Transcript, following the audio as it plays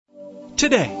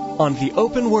today on The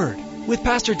Open Word with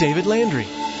Pastor David Landry.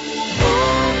 Open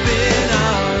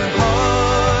our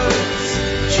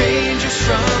hearts, change us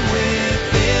from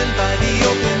within by the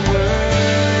open word.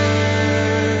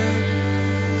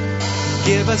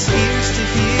 Give us ears to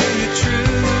hear your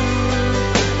truth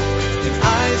and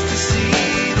eyes to see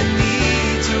the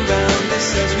needs around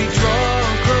us as we draw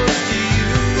close to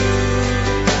you.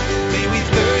 May we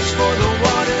thirst for the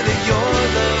water that your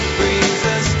love brings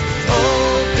us.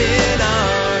 Open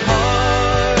our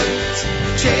hearts,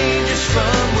 change us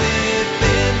from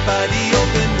within by the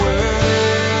open word.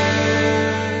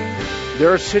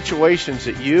 There are situations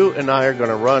that you and I are going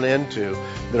to run into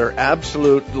that are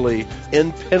absolutely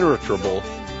impenetrable.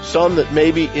 Some that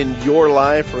maybe in your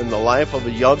life or in the life of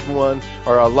a young one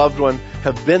or a loved one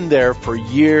have been there for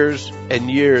years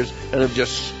and years and have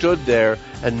just stood there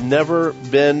and never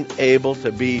been able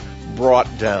to be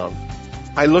brought down.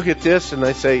 I look at this and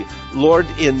I say, Lord,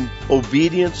 in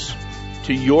obedience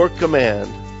to your command,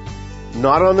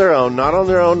 not on their own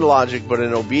logic, but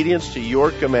in obedience to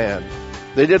your command,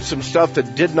 they did some stuff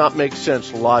that did not make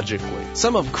sense logically.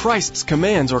 Some of Christ's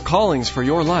commands or callings for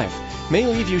your life may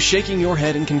leave you shaking your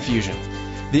head in confusion.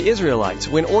 The Israelites,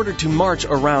 when ordered to march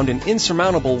around an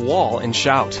insurmountable wall and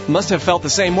shout, must have felt the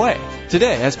same way.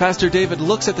 Today, as Pastor David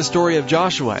looks at the story of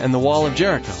Joshua and the wall of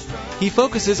Jericho, he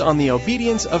focuses on the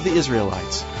obedience of the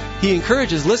Israelites. He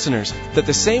encourages listeners that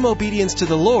the same obedience to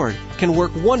the Lord can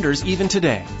work wonders even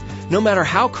today, no matter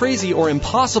how crazy or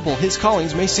impossible his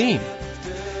callings may seem.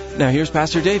 Now here's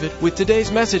Pastor David with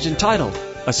today's message entitled,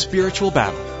 A Spiritual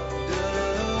Battle.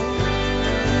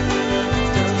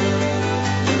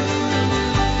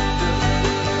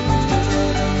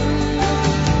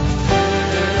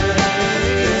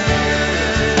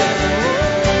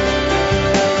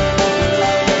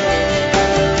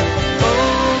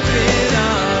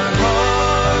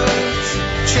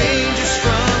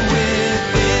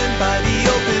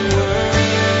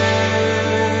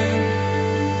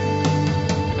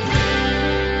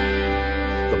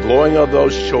 Blowing of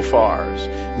those shofars.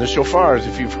 And the shofars,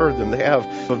 if you've heard them, they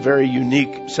have a very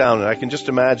unique sound. And I can just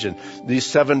imagine these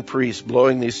 7 priests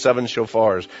blowing these 7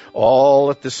 shofars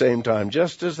all at the same time,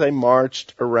 just as they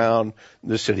marched around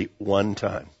the city one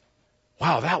time.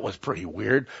 Wow, that was pretty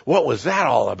weird. What was that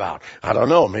all about? I don't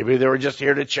know. Maybe they were just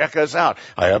here to check us out.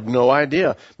 I have no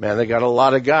idea. Man, they got a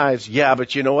lot of guys. Yeah,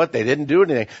 but you know what? They didn't do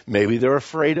anything. Maybe they're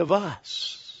afraid of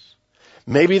us.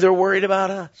 Maybe they're worried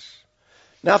about us.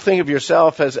 Now think of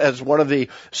yourself as one of the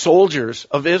soldiers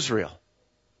of Israel.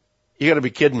 You got to be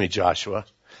kidding me, Joshua.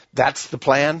 That's the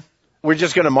plan? We're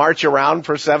just going to march around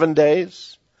for 7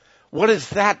 days? What is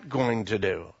that going to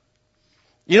do?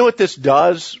 You know what this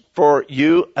does for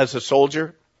you as a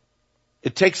soldier?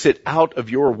 It takes it out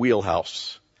of your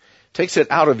wheelhouse. It takes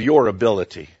it out of your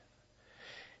ability.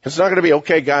 It's not going to be,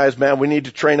 okay, guys, man, we need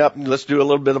to train up and let's do a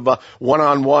little bit of a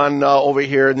one-on-one over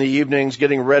here in the evenings,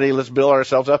 getting ready, let's build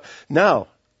ourselves up. No.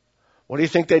 What do you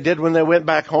think they did when they went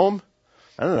back home?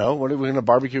 I don't know. What are we going to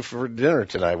barbecue for dinner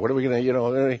tonight? What are we going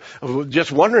to,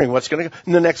 just wondering what's going to go.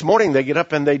 And the next morning they get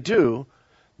up and they do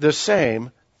the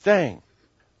same thing.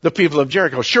 The people of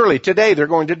Jericho, surely today they're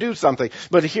going to do something.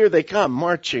 But here they come,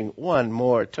 marching one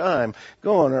more time,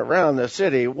 going around the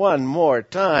city one more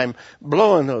time,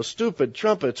 blowing those stupid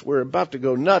trumpets. We're about to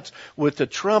go nuts with the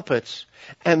trumpets.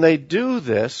 And they do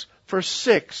this for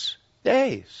 6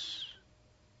 days.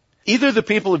 Either the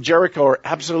people of Jericho are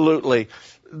absolutely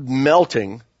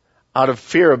melting out of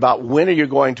fear about when are you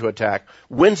going to attack,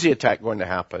 when's the attack going to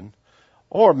happen,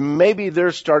 or maybe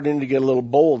they're starting to get a little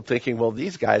bold thinking, well,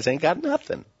 these guys ain't got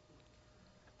nothing.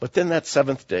 But then that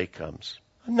 7th day comes.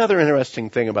 Another interesting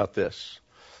thing about this.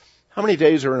 How many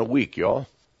days are in a week, y'all?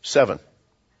 7.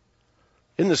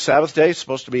 Isn't the Sabbath day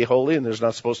supposed to be holy and there's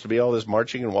not supposed to be all this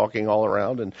marching and walking all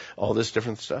around and all this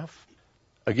different stuff?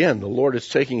 Again, the Lord is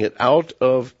taking it out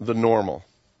of the normal.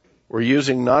 We're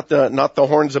using not the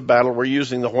horns of battle, we're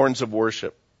using the horns of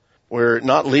worship. We're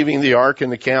not leaving the ark in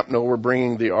the camp. No, we're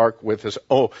bringing the ark with us.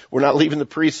 Oh, we're not leaving the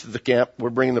priests at the camp.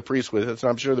 We're bringing the priests with us. And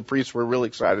I'm sure the priests were really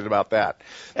excited about that.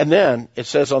 And then it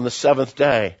says on the 7th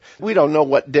day. We don't know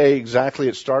what day exactly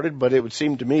it started, but it would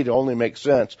seem to me to only make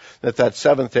sense that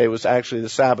 7th day was actually the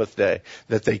Sabbath day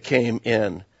that they came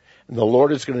in. And the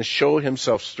Lord is going to show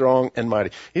himself strong and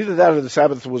mighty. Either that or the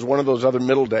Sabbath was one of those other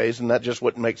middle days, and that just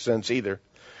wouldn't make sense either.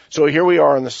 So here we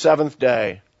are on the 7th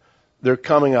day. They're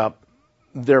coming up.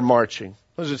 They're marching.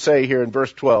 What does it say here in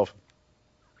verse 12?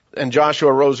 And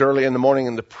Joshua rose early in the morning,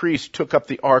 and the priests took up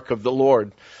the ark of the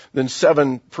Lord. Then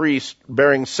 7 priests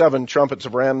bearing 7 trumpets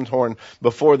of ram's horn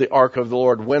before the ark of the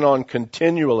Lord went on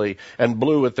continually and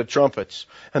blew with the trumpets.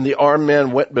 And the armed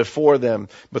men went before them,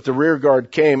 but the rear guard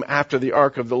came after the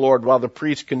ark of the Lord while the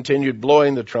priests continued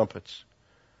blowing the trumpets.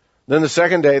 Then the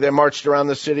second day they marched around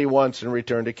the city once and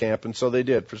returned to camp, and so they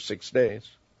did for 6 days.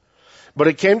 But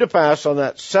it came to pass on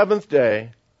that 7th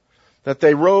day that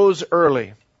they rose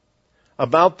early,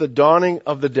 about the dawning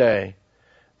of the day.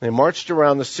 They marched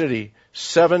around the city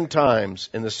 7 times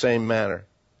in the same manner.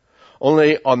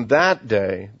 Only on that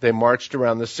day they marched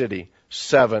around the city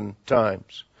 7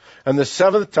 times. And the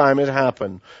 7th time it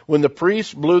happened, when the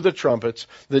priests blew the trumpets,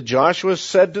 that Joshua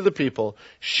said to the people,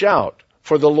 "Shout,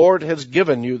 for the Lord has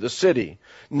given you the city.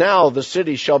 Now the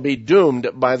city shall be doomed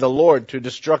by the Lord to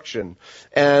destruction,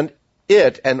 and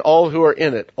it and all who are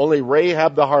in it. Only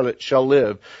Rahab the harlot shall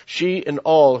live, she and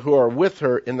all who are with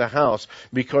her in the house,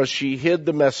 because she hid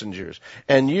the messengers.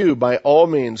 And you by all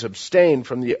means abstain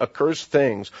from the accursed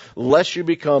things, lest you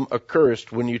become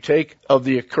accursed when you take of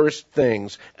the accursed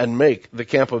things and make the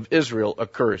camp of Israel a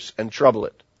curse and trouble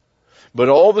it. But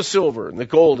all the silver and the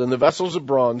gold and the vessels of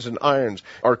bronze and irons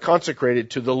are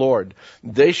consecrated to the Lord.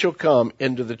 They shall come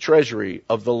into the treasury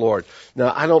of the Lord."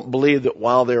 Now, I don't believe that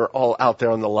while they're all out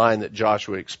there on the line that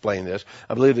Joshua explained this.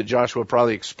 I believe that Joshua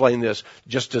probably explained this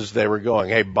just as they were going.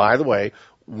 Hey, by the way,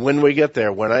 when we get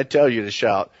there, when I tell you to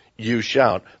shout, you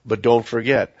shout. But don't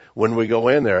forget, when we go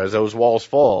in there, as those walls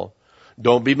fall,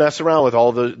 don't be messing around with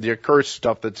all the accursed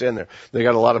stuff that's in there. They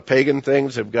got a lot of pagan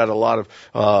things. They've got a lot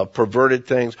of perverted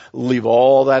things. Leave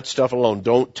all that stuff alone.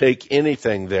 Don't take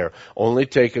anything there. Only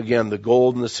take, again, the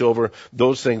gold and the silver,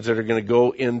 those things that are going to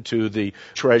go into the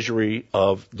treasury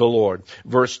of the Lord.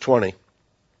 Verse 20.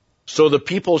 So the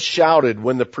people shouted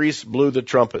when the priests blew the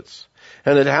trumpets.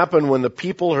 And it happened when the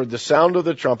people heard the sound of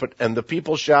the trumpet, and the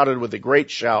people shouted with a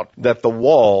great shout, that the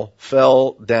wall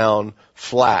fell down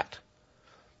flat.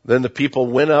 Then the people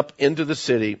went up into the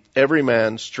city, every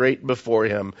man straight before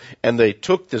him, and they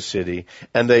took the city,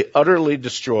 and they utterly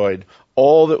destroyed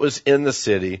all that was in the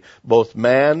city, both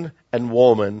man and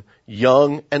woman,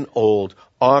 young and old,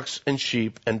 ox and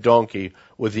sheep and donkey,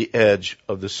 with the edge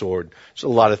of the sword. There's a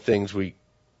lot of things we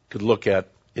could look at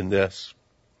in this.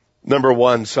 Number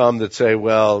one, some that say,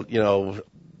 well,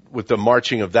 with the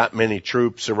marching of that many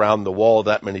troops around the wall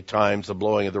that many times, the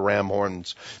blowing of the ram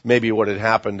horns, maybe what had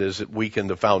happened is it weakened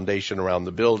the foundation around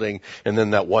the building, and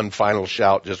then that one final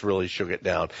shout just really shook it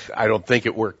down. I don't think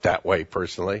it worked that way,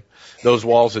 personally. Those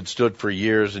walls had stood for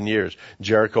years and years.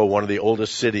 Jericho, one of the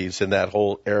oldest cities in that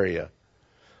whole area.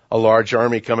 A large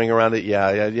army coming around it,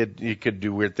 you could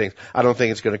do weird things. I don't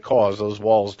think it's going to cause those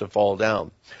walls to fall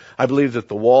down. I believe that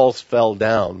the walls fell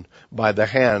down by the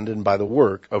hand and by the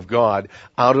work of God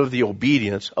out of the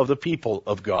obedience of the people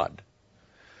of God.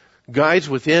 Guys,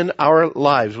 within our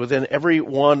lives, within every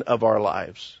one of our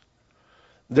lives,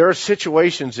 there are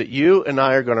situations that you and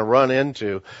I are going to run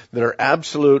into that are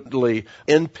absolutely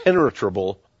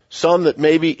impenetrable. Some that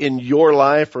maybe in your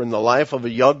life or in the life of a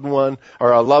young one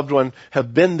or a loved one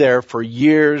have been there for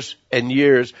years and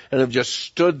years and have just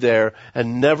stood there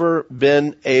and never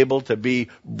been able to be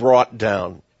brought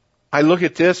down. I look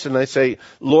at this and I say,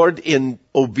 Lord, in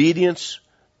obedience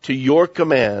to your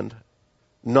command,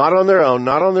 not on their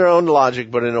own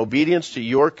logic, but in obedience to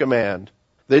your command,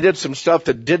 they did some stuff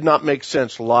that did not make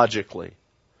sense logically.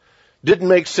 Didn't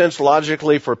make sense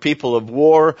logically for people of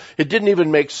war. It didn't even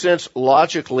make sense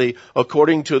logically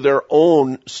according to their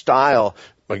own style.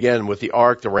 Again, with the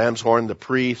ark, the ram's horn, the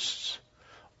priests.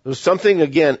 It was something,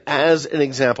 again, as an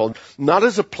example, not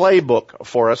as a playbook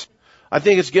for us. I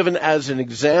think it's given as an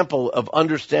example of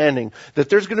understanding that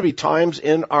there's going to be times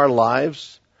in our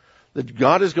lives that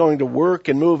God is going to work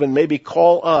and move and maybe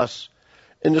call us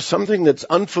into something that's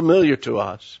unfamiliar to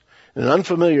us, in an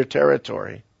unfamiliar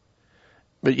territory.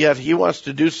 But yet He wants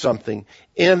to do something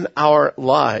in our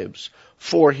lives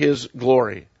for His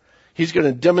glory. He's going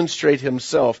to demonstrate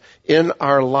Himself in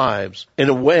our lives in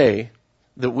a way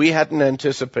that we hadn't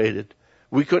anticipated.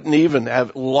 We couldn't even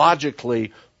have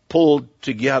logically pulled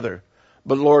together.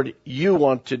 But Lord, you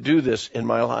want to do this in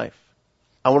my life.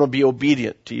 I want to be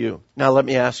obedient to you. Now let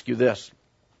me ask you this.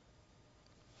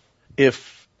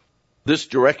 If this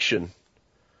direction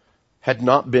had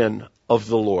not been of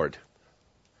the Lord,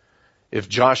 if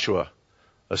Joshua,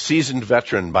 a seasoned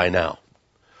veteran by now,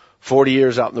 40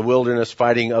 years out in the wilderness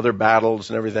fighting other battles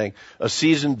and everything, a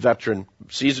seasoned veteran,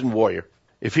 seasoned warrior,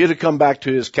 if he had come back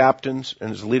to his captains and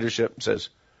his leadership and says,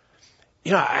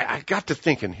 I got to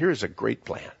thinking, here's a great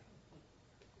plan.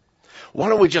 Why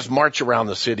don't we just march around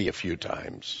the city a few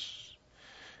times?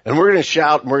 And we're going to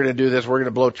shout and we're going to do this. We're going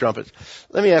to blow trumpets.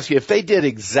 Let me ask you, if they did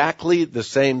exactly the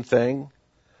same thing,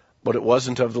 but it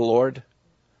wasn't of the Lord,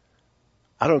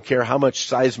 I don't care how much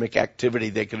seismic activity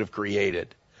they could have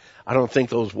created. I don't think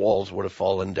those walls would have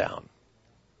fallen down.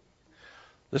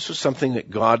 This was something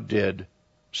that God did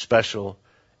special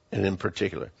and in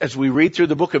particular. As we read through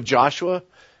the book of Joshua,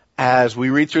 as we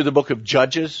read through the book of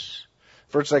Judges,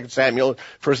 1st, 2nd Samuel,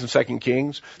 1st and 2nd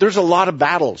Kings, there's a lot of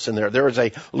battles in there. There is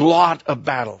a lot of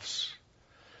battles.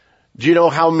 Do you know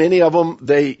how many of them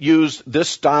they used this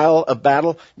style of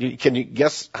battle? Can you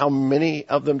guess how many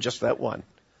of them? Just that one.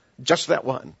 Just that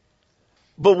one.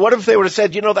 But what if they would have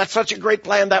said, that's such a great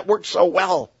plan. That worked so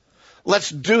well. Let's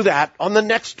do that on the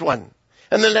next one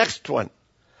and the next one.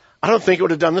 I don't think it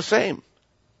would have done the same.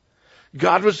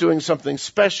 God was doing something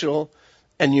special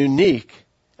and unique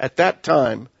at that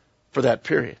time for that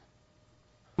period.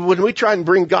 When we try and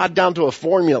bring God down to a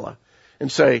formula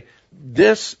and say,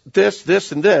 this,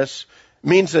 and this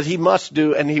means that he must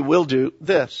do and he will do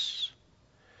this,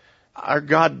 our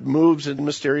God moves in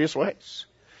mysterious ways.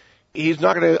 He's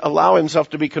not going to allow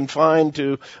himself to be confined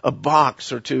to a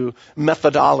box or to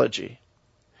methodology.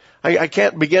 I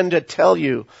can't begin to tell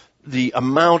you the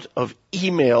amount of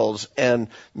emails and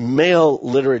mail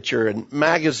literature and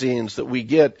magazines that we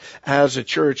get as a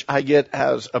church, I get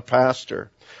as a pastor,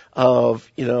 of,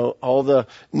 all the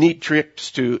neat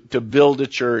tricks to build a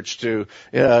church, to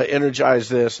energize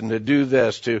this and to do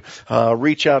this, to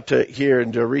reach out to here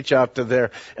and to reach out to there.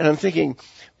 And I'm thinking,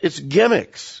 it's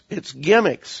gimmicks. It's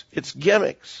gimmicks. It's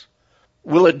gimmicks.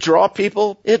 Will it draw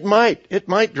people? It might. It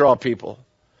might draw people.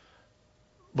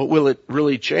 But will it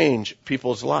really change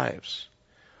people's lives?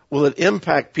 Will it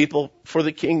impact people for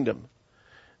the kingdom?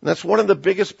 And that's one of the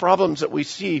biggest problems that we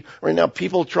see right now,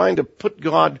 people trying to put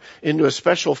God into a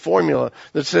special formula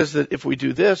that says that if we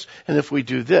do this and if we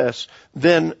do this,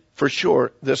 then for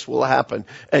sure this will happen.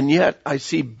 And yet I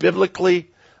see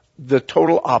biblically the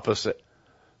total opposite.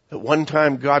 That one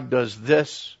time God does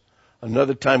this,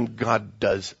 another time God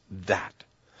does that.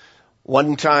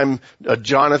 One time,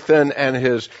 Jonathan and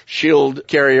his shield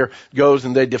carrier goes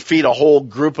and they defeat a whole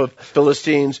group of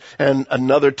Philistines, and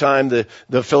another time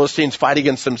the Philistines fight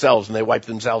against themselves and they wipe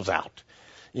themselves out.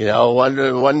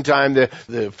 One time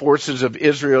the forces of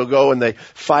Israel go and they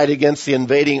fight against the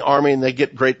invading army and they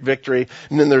get great victory.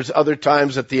 And then there's other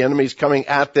times that the enemy's coming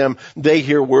at them. They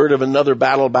hear word of another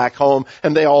battle back home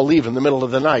and they all leave in the middle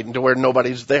of the night into where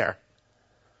nobody's there.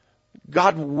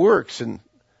 God works in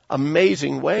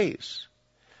amazing ways.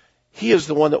 He is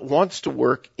the one that wants to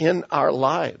work in our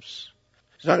lives.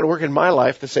 He's not going to work in my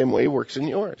life the same way he works in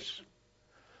yours.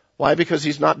 Why? Because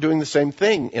he's not doing the same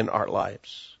thing in our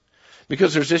lives.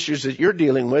 Because there's issues that you're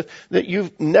dealing with that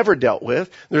you've never dealt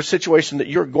with. There's situations that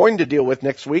you're going to deal with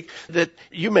next week that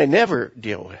you may never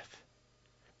deal with.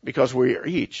 Because we are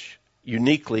each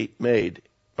uniquely made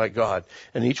by God.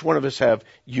 And each one of us have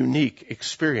unique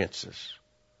experiences.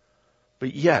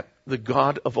 But yet, the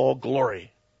God of all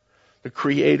glory, the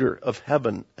creator of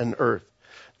heaven and earth,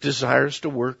 desires to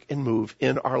work and move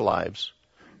in our lives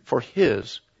for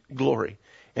his glory.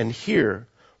 And here,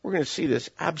 we're going to see this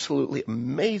absolutely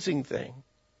amazing thing.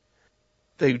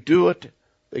 They do it.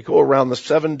 They go around the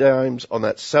 7 times on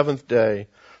that 7th day.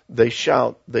 They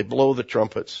shout. They blow the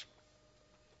trumpets.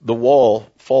 The wall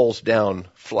falls down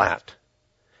flat,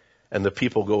 and the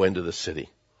people go into the city.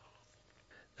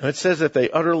 Now it says that they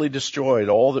utterly destroyed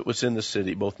all that was in the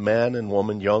city, both man and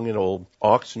woman, young and old,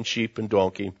 ox and sheep and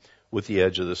donkey, with the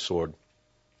edge of the sword.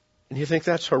 And you think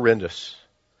that's horrendous.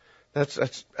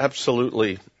 That's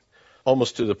absolutely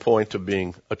almost to the point of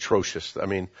being atrocious. I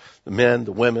mean, the men,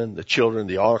 the women, the children,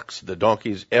 the ox, the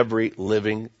donkeys, every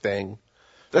living thing.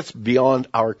 That's beyond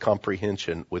our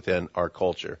comprehension within our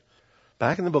culture.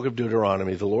 Back in the book of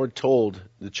Deuteronomy, the Lord told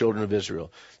the children of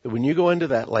Israel that when you go into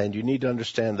that land, you need to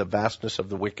understand the vastness of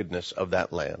the wickedness of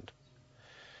that land.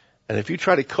 And if you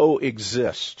try to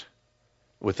coexist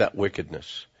with that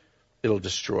wickedness, it'll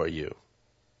destroy you.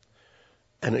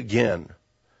 And again,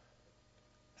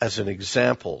 as an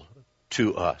example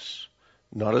to us,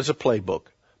 not as a playbook,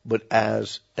 but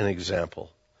as an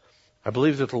example. I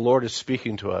believe that the Lord is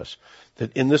speaking to us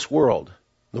that in this world,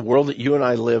 the world that you and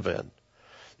I live in,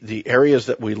 the areas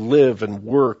that we live and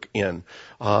work in,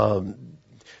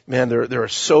 there are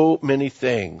so many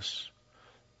things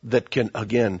that can,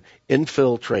 again,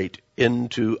 infiltrate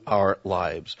into our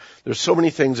lives. There's so many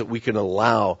things that we can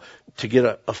allow to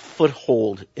get a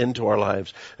foothold into our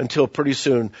lives until pretty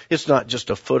soon it's not just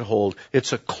a foothold,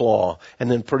 it's a claw.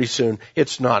 And then pretty soon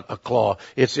it's not a claw.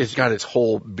 It's got its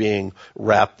whole being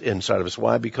wrapped inside of us.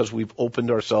 Why? Because we've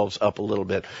opened ourselves up a little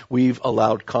bit. We've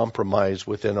allowed compromise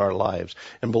within our lives.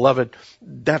 And beloved,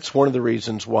 that's one of the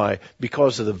reasons why,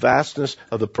 because of the vastness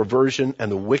of the perversion and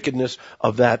the wickedness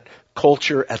of that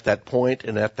culture at that point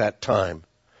and at that time,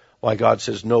 why God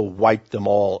says, no, wipe them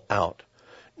all out.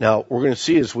 Now, we're going to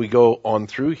see as we go on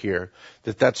through here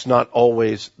that that's not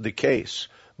always the case.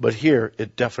 But here,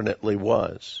 it definitely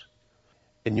was.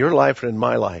 In your life and in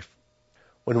my life,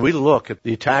 when we look at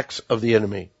the attacks of the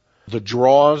enemy, the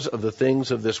draws of the things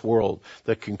of this world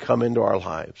that can come into our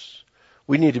lives,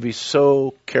 we need to be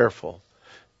so careful,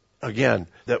 again,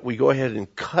 that we go ahead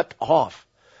and cut off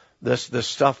this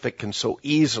stuff that can so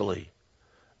easily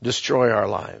destroy our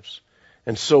lives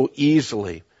and so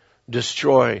easily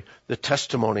destroy the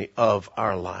testimony of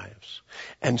our lives,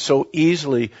 and so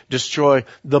easily destroy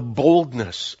the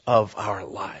boldness of our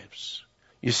lives.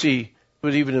 You see, it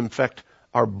would even affect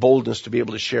our boldness to be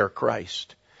able to share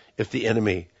Christ if the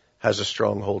enemy has a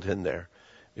stronghold in there.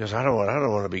 Because I don't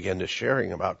want to begin to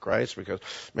sharing about Christ because,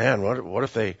 man, what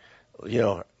if they,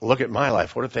 look at my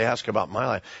life? What if they ask about my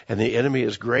life? And the enemy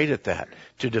is great at that,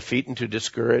 to defeat and to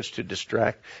discourage, to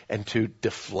distract, and to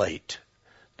deflate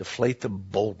the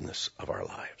boldness of our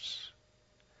lives.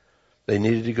 They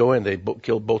needed to go in. They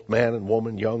killed both man and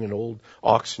woman, young and old,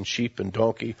 ox and sheep and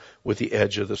donkey with the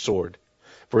edge of the sword.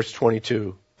 Verse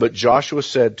 22, but Joshua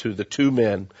said to the two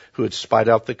men who had spied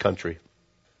out the country,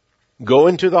 go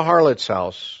into the harlot's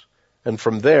house, and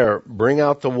from there bring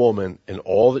out the woman and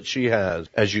all that she has,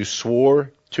 as you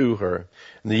swore to her.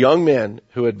 And the young men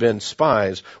who had been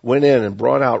spies went in and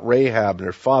brought out Rahab and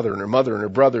her father and her mother and her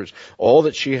brothers, all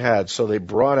that she had. So they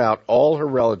brought out all her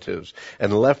relatives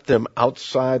and left them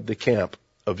outside the camp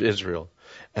of Israel.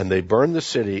 And they burned the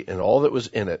city and all that was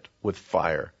in it with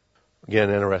fire. Again,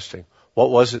 interesting. What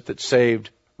was it that saved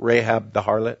Rahab the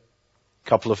harlot? A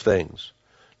couple of things.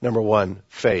 Number one,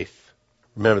 faith.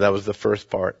 Remember, that was the first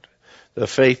part. The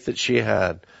faith that she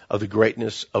had of the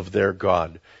greatness of their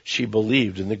God. She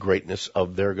believed in the greatness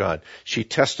of their God. She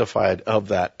testified of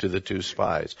that to the two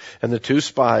spies. And the two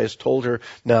spies told her,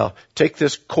 now, take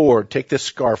this cord, take this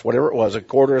scarf, whatever it was, a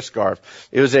cord or a scarf.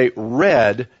 It was a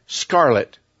red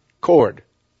scarlet cord.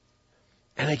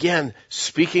 And again,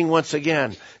 speaking once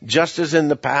again, just as in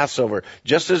the Passover,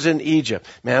 just as in Egypt,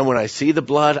 man, when I see the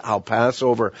blood, I'll pass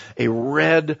over. A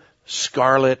red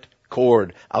scarlet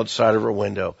cord outside of her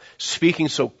window, speaking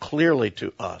so clearly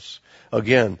to us.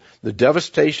 Again, the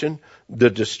devastation, the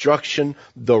destruction,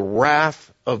 the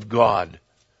wrath of God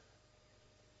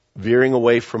veering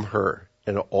away from her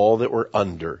and all that were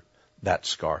under that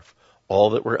scarf,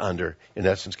 all that were under, in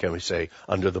essence, can we say,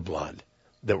 under the blood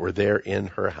that were there in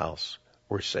her house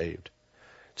were saved.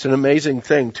 It's an amazing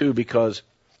thing, too, because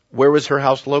where was her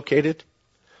house located?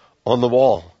 On the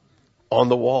wall. On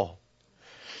the wall.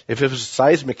 If it was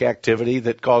seismic activity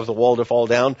that caused the wall to fall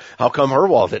down, how come her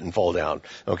wall didn't fall down?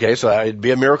 Okay, so it'd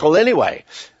be a miracle anyway.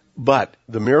 But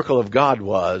the miracle of God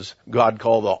was, God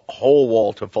called the whole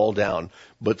wall to fall down,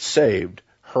 but saved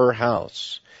her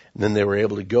house. And then they were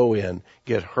able to go in,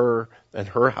 get her and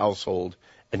her household,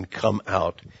 and come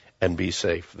out and be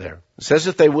safe there. It says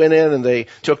that they went in and they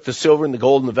took the silver and the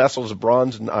gold and the vessels of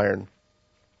bronze and iron.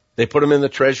 They put them in the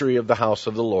treasury of the house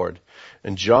of the Lord.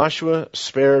 And Joshua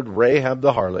spared Rahab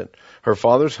the harlot, her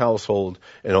father's household,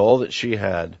 and all that she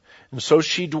had. And so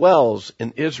she dwells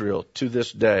in Israel to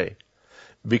this day,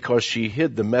 because she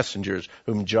hid the messengers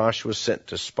whom Joshua sent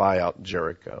to spy out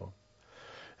Jericho.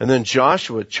 And then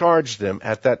Joshua charged them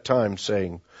at that time,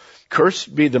 saying,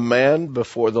 cursed be the man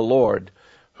before the Lord,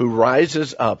 who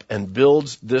rises up and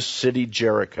builds this city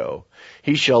Jericho.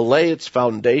 He shall lay its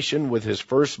foundation with his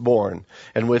firstborn,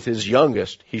 and with his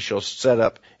youngest he shall set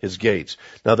up his gates.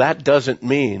 Now that doesn't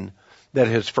mean that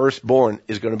his firstborn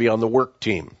is going to be on the work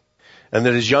team, and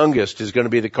that his youngest is going to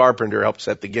be the carpenter who helps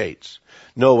set the gates.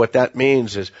 No, what that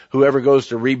means is whoever goes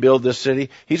to rebuild this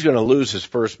city, he's going to lose his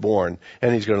firstborn,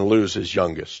 and he's going to lose his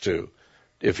youngest too,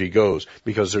 if he goes,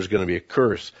 because there's going to be a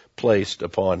curse placed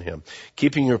upon him.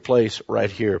 Keeping your place right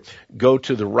here, go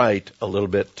to the right a little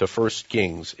bit to 1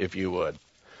 Kings, if you would.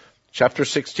 Chapter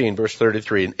 16, verse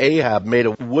 33. And Ahab made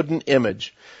a wooden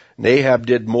image. And Ahab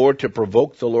did more to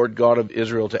provoke the Lord God of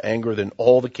Israel to anger than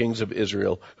all the kings of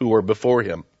Israel who were before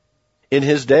him. In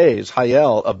his days,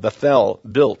 Hiel of Bethel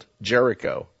built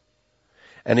Jericho,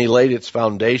 and he laid its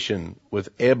foundation with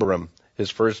Abram, his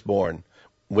firstborn.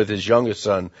 With his youngest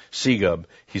son, Segub,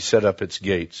 he set up its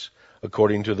gates.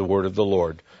 according to the word of the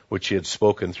Lord, which he had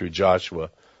spoken through Joshua,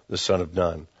 the son of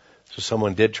Nun. So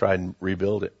someone did try and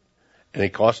rebuild it. And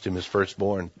it cost him his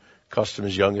firstborn, cost him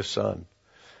his youngest son.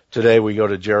 Today we go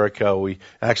to Jericho. We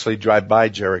actually drive by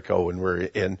Jericho when we're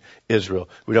in Israel.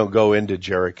 We don't go into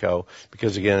Jericho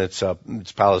because, again,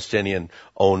 it's Palestinian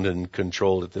owned and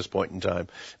controlled at this point in time.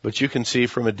 But you can see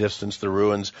from a distance the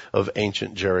ruins of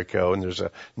ancient Jericho, and there's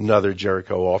another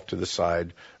Jericho off to the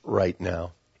side right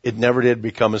now. It never did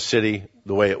become a city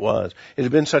the way it was. It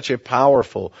had been such a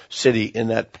powerful city in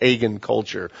that pagan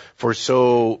culture for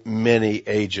so many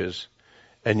ages.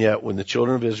 And yet when the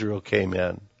children of Israel came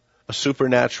in, a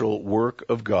supernatural work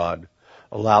of God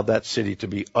allowed that city to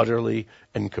be utterly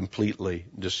and completely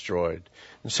destroyed.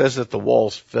 It says that the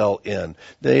walls fell in.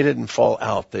 They didn't fall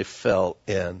out, they fell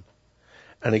in.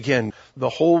 And again, the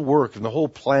whole work and the whole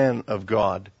plan of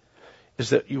God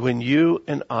is that when you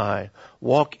and I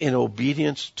walk in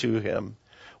obedience to Him,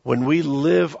 when we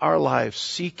live our lives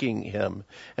seeking Him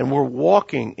and we're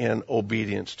walking in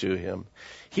obedience to Him,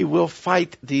 He will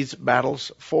fight these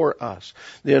battles for us.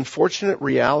 The unfortunate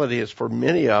reality is for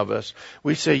many of us,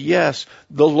 we say, yes,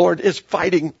 the Lord is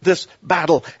fighting this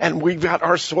battle, and we've got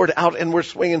our sword out and we're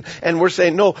swinging and we're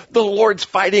saying, no, the Lord's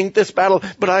fighting this battle,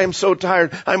 but I am so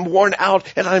tired, I'm worn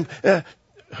out, and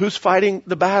who's fighting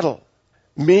the battle?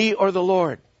 Me or the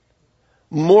Lord?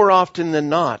 More often than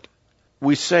not,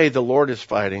 we say the Lord is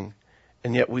fighting,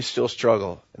 and yet we still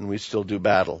struggle and we still do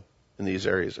battle in these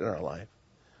areas in our life.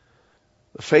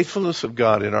 The faithfulness of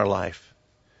God in our life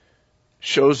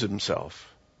shows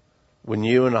Himself when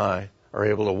you and I are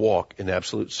able to walk in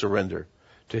absolute surrender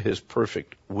to His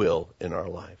perfect will in our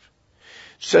life.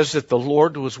 It says that the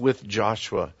Lord was with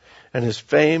Joshua, and his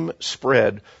fame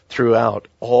spread throughout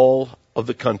all of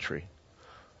the country.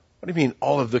 What do you mean,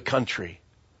 all of the country?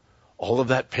 All of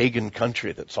that pagan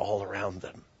country that's all around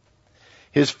them.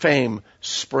 His fame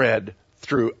spread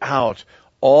throughout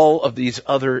all of these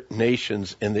other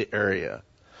nations in the area.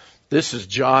 This is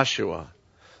Joshua,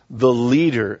 the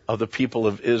leader of the people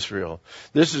of Israel.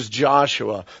 This is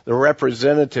Joshua, the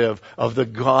representative of the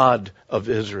God of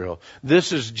Israel.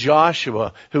 This is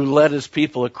Joshua who led his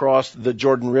people across the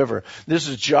Jordan River. This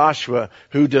is Joshua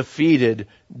who defeated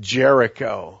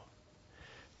Jericho.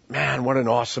 Man, what an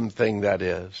awesome thing that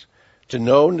is, to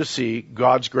know and to see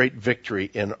God's great victory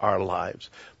in our lives.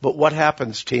 But what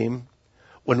happens, team,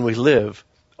 when we live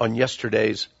on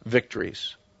yesterday's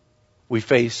victories? We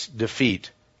face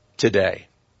defeat today.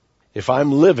 If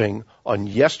I'm living on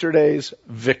yesterday's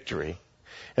victory,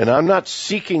 and I'm not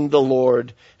seeking the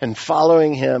Lord and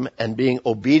following Him and being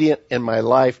obedient in my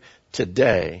life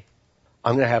today,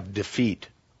 I'm going to have defeat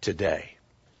today.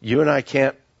 You and I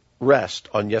can't rest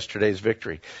on yesterday's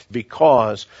victory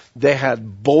because they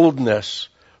had boldness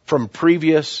from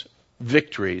previous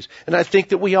victories. And I think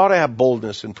that we ought to have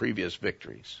boldness in previous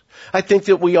victories. I think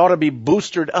that we ought to be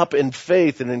boosted up in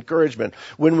faith and encouragement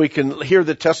when we can hear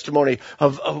the testimony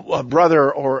of a brother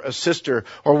or a sister,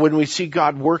 or when we see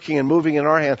God working and moving in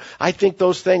our hand. I think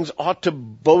those things ought to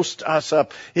boast us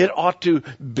up. It ought to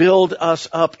build us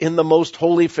up in the most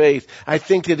holy faith. I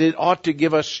think that it ought to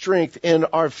give us strength in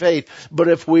our faith. But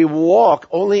if we walk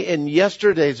only in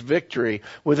yesterday's victory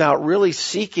without really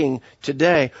seeking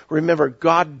today, remember,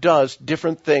 God does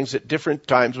different things at different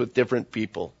times with different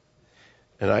people.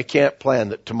 And I can't plan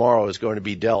that tomorrow is going to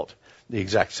be dealt the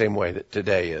exact same way that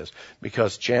today is,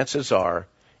 because chances are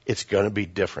it's going to be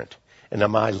different. And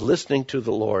am I listening to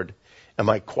the Lord?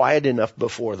 Am I quiet enough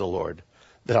before the Lord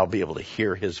that I'll be able to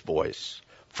hear His voice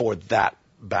for that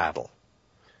battle?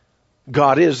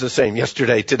 God is the same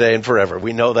yesterday, today, and forever.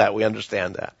 We know that. We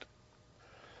understand that.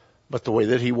 But the way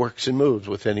that He works and moves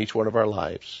within each one of our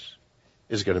lives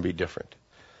is going to be different.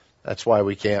 That's why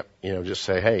we can't, just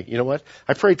say, hey, you know what?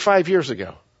 I prayed 5 years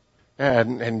ago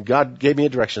and God gave me a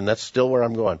direction. That's still where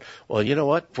I'm going. Well, you know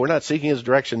what? If we're not seeking His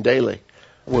direction daily,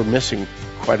 we're missing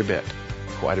quite a bit.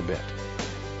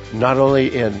 Not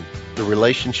only in the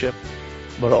relationship,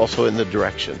 but also in the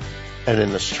direction and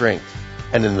in the strength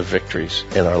and in the victories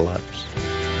in our lives.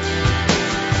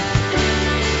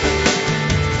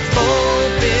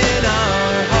 Open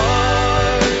our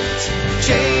hearts,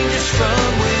 change us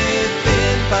from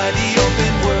within by the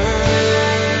open word.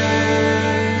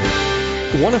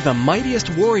 One of the mightiest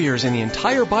warriors in the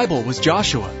entire Bible was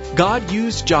Joshua. God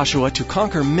used Joshua to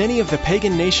conquer many of the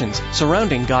pagan nations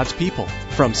surrounding God's people.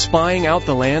 From spying out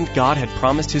the land God had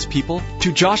promised His people,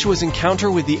 to Joshua's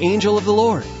encounter with the angel of the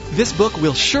Lord. This book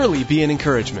will surely be an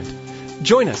encouragement.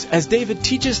 Join us as David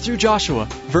teaches through Joshua,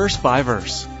 verse by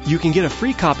verse. You can get a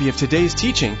free copy of today's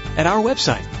teaching at our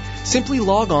website. Simply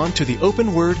log on to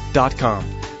theopenword.com.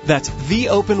 That's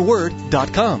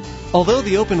theopenword.com. Although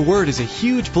the open Word is a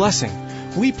huge blessing,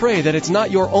 we pray that it's not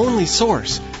your only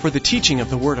source for the teaching of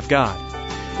the Word of God.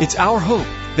 It's our hope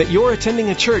that you're attending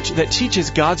a church that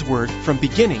teaches God's Word from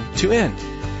beginning to end.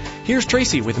 Here's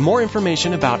Tracy with more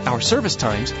information about our service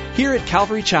times here at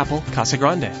Calvary Chapel, Casa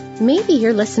Grande. Maybe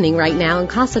you're listening right now in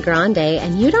Casa Grande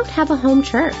and you don't have a home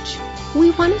church.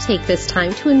 We want to take this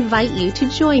time to invite you to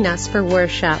join us for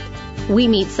worship. We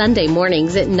meet Sunday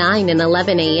mornings at 9 and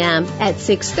 11 a.m., at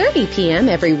 6:30 p.m.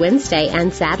 every Wednesday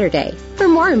and Saturday. For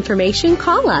more information,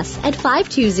 call us at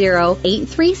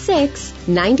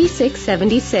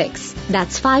 520-836-9676.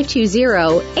 That's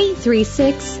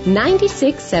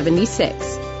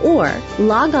 520-836-9676. Or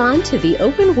log on to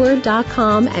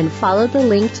theopenword.com and follow the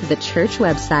link to the church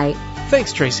website.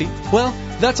 Thanks, Tracy. Well,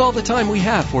 that's all the time we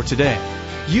have for today.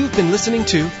 You've been listening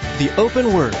to The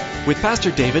Open Word with Pastor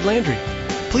David Landry.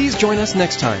 Please join us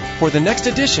next time for the next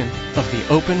edition of The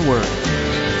Open Word.